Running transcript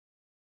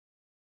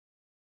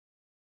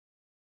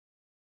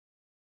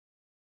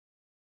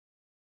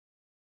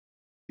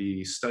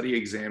the study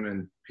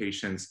examined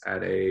patients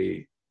at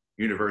a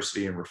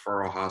university and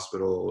referral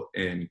hospital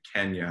in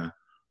Kenya.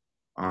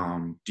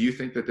 Do you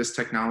think that this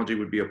technology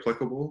would be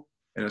applicable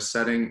in a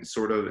setting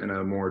sort of in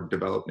a more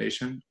developed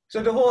nation? So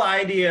the whole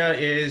idea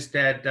is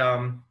that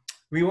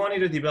we wanted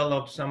to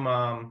develop some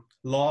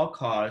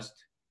low-cost,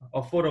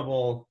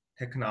 affordable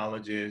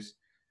technologies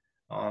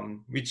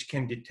which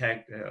can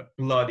detect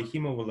blood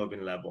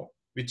hemoglobin level,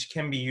 which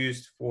can be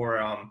used for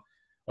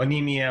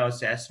anemia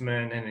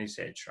assessment and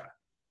etc.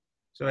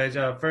 So as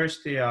a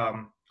first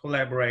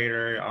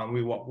collaborator,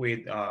 we work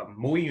with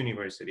Purdue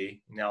University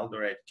in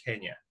Eldoret,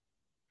 Kenya.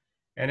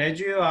 And as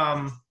you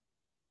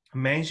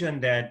mentioned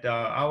that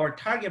our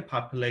target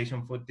population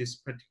for this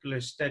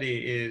particular study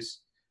is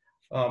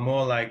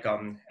more like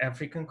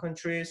African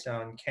countries,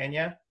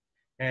 Kenya.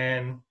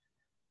 And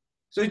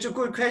so it's a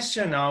good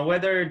question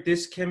whether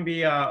this can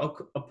be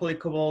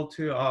applicable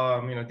to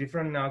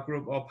different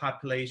group of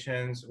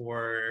populations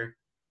or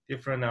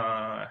different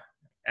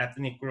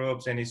ethnic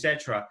groups and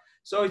etc.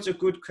 So it's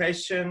a good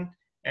question,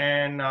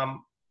 and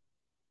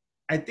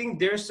I think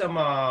there's some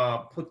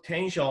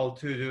potential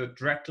to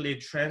directly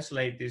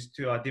translate this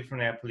to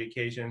different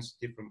applications,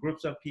 different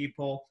groups of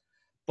people.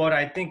 But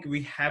I think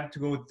we have to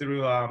go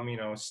through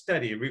rigorous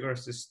study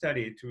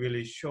to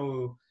really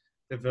show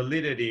the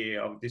validity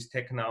of this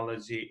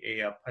technology,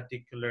 a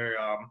particular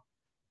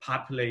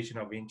population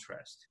of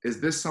interest. Is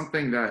this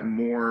something that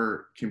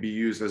more can be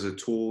used as a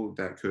tool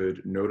that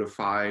could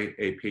notify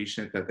a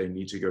patient that they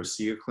need to go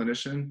see a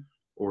clinician?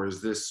 Or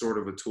is this sort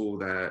of a tool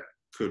that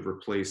could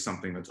replace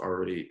something that's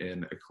already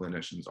in a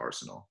clinician's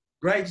arsenal?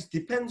 Right, it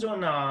depends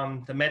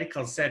on the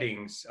medical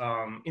settings.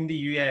 In the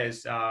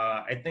US,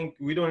 I think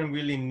we don't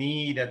really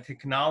need a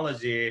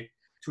technology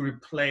to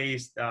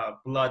replace the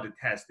blood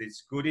test.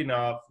 It's good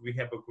enough. We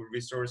have good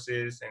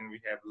resources and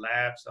we have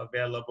labs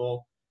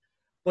available.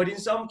 But in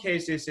some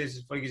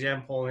cases, for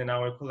example, in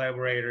our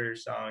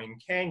collaborators in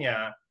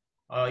Kenya,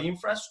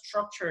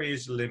 infrastructure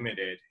is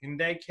limited. In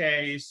that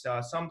case,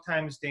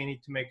 sometimes they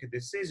need to make a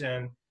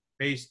decision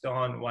based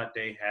on what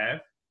they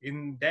have.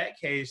 In that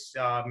case,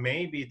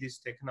 maybe this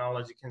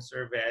technology can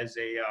serve as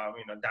a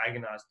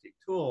diagnostic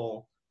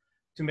tool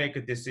to make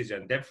a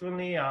decision.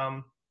 Definitely,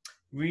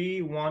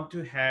 we want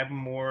to have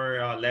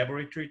more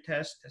laboratory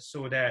tests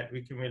so that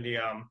we can really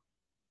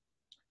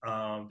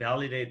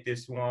validate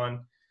this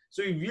one.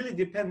 So it really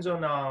depends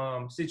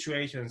on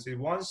situations. In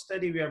one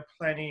study we are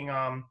planning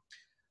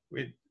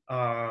with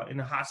in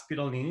a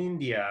hospital in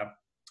India,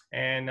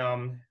 and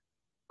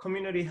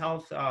community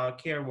health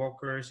care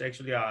workers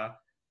actually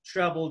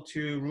travel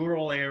to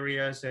rural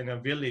areas and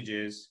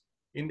villages.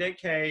 In that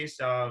case,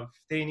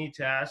 they need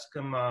to ask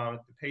the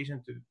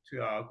patient to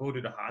go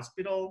to the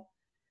hospital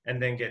and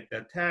then get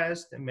the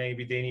test, and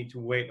maybe they need to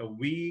wait a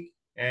week,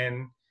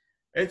 and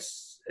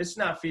it's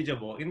not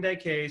feasible. In that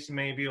case,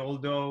 maybe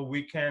although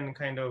we can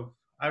kind of,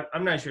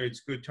 I'm not sure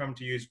it's a good term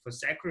to use for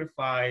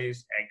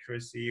sacrifice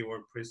accuracy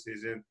or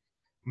precision,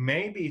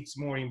 maybe it's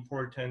more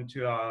important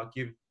to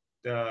give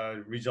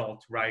the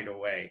result right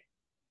away.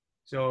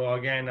 So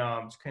again,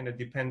 it kind of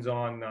depends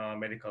on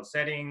medical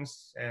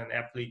settings and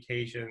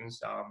applications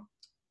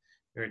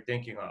you're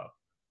thinking of.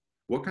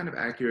 What kind of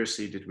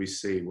accuracy did we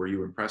see? Were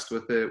you impressed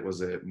with it? Was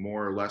it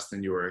more or less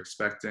than you were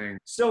expecting?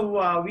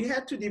 So we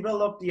had to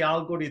develop the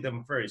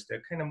algorithm first,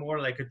 kind of more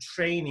like a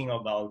training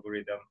of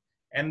algorithm.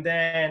 And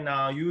then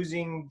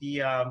using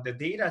the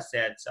data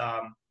sets,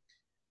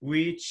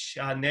 which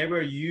are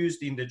never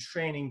used in the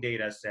training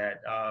data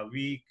set,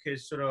 we could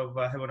sort of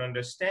have an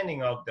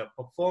understanding of the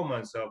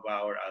performance of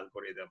our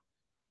algorithm.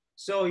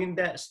 So in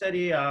that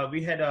study,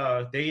 we had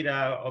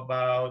data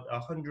about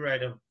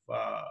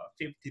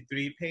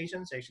 153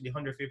 patients, actually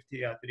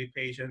 153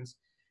 patients,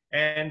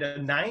 and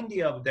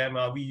 90 of them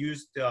we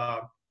used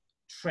to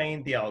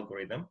train the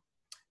algorithm.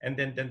 And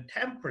then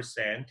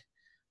 10%,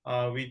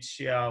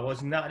 which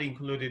was not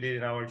included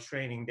in our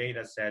training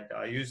data set,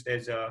 used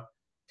as a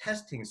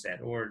testing set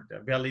or the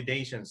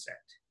validation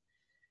set.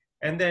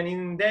 And then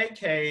in that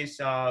case,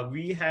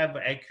 we have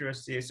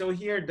accuracy. So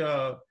here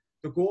the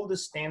gold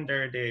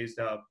standard is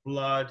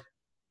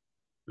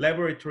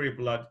laboratory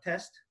blood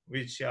test,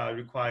 which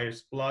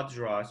requires blood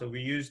draw. So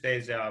we use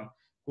as a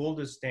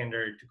gold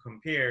standard to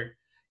compare.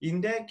 In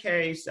that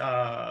case,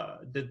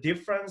 the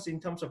difference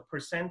in terms of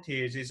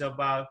percentage is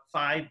about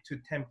 5 to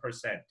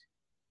 10%.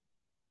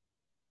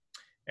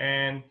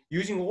 And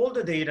using all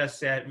the data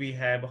set, we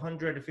have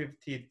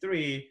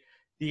 153,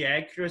 the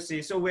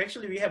accuracy. So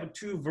we have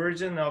two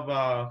versions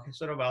of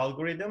sort of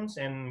algorithms,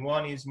 and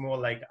one is more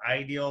like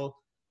ideal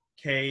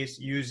case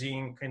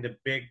using kind of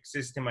big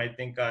system. I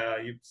think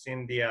you've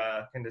seen the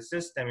kind of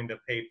system in the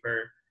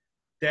paper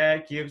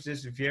that gives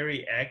us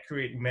very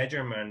accurate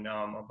measurement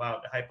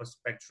about the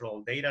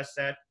hyperspectral data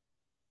set.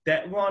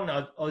 That one,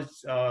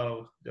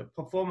 the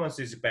performance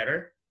is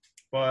better.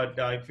 But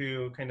if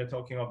you're kind of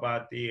talking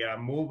about the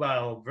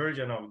mobile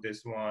version of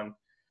this one,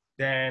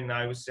 then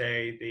I would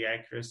say the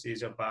accuracy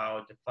is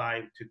about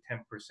 5 to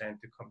 10%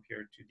 to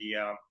compare to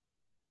the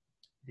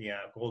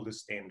gold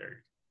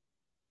standard.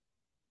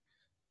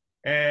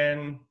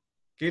 And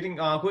Getting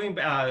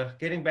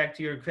back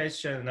to your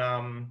question,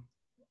 I'm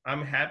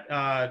happy.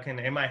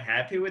 Am I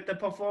happy with the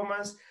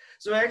performance?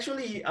 So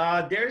actually,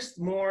 there's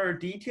more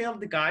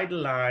detailed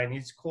guideline.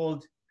 It's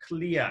called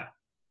CLIA.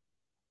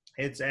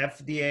 It's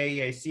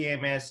FDA, a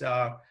CMS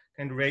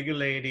kind of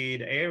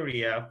regulated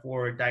area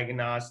for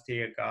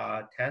diagnostic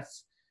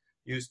tests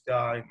used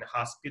in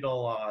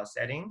hospital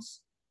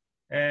settings.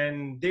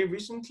 And they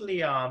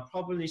recently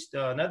published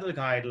another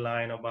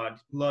guideline about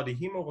blood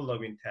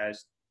hemoglobin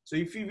test. So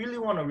if you really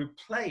want to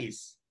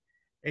replace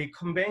a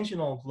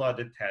conventional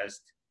blood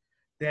test,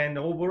 then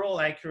the overall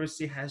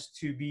accuracy has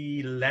to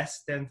be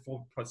less than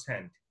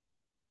 4%.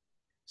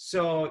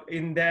 So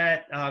in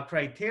that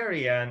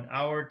criterion,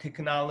 our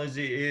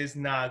technology is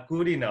not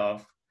good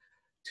enough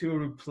to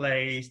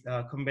replace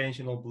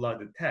conventional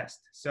blood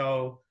test.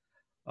 So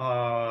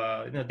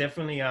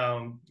definitely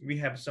we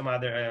have some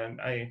other,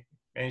 I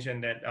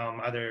mentioned that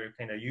other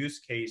kind of use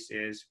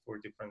cases for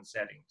different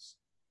settings.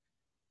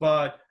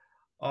 But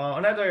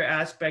another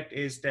aspect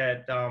is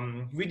that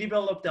we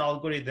developed the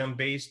algorithm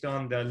based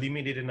on the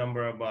limited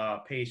number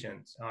of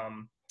patients.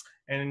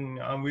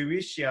 And we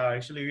wish,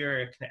 actually, we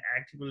are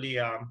actively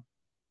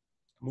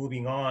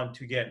moving on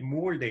to get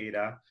more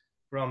data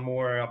from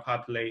more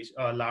population,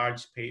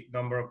 large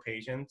number of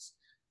patients.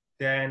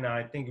 Then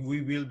I think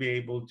we will be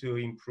able to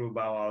improve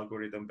our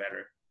algorithm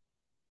better.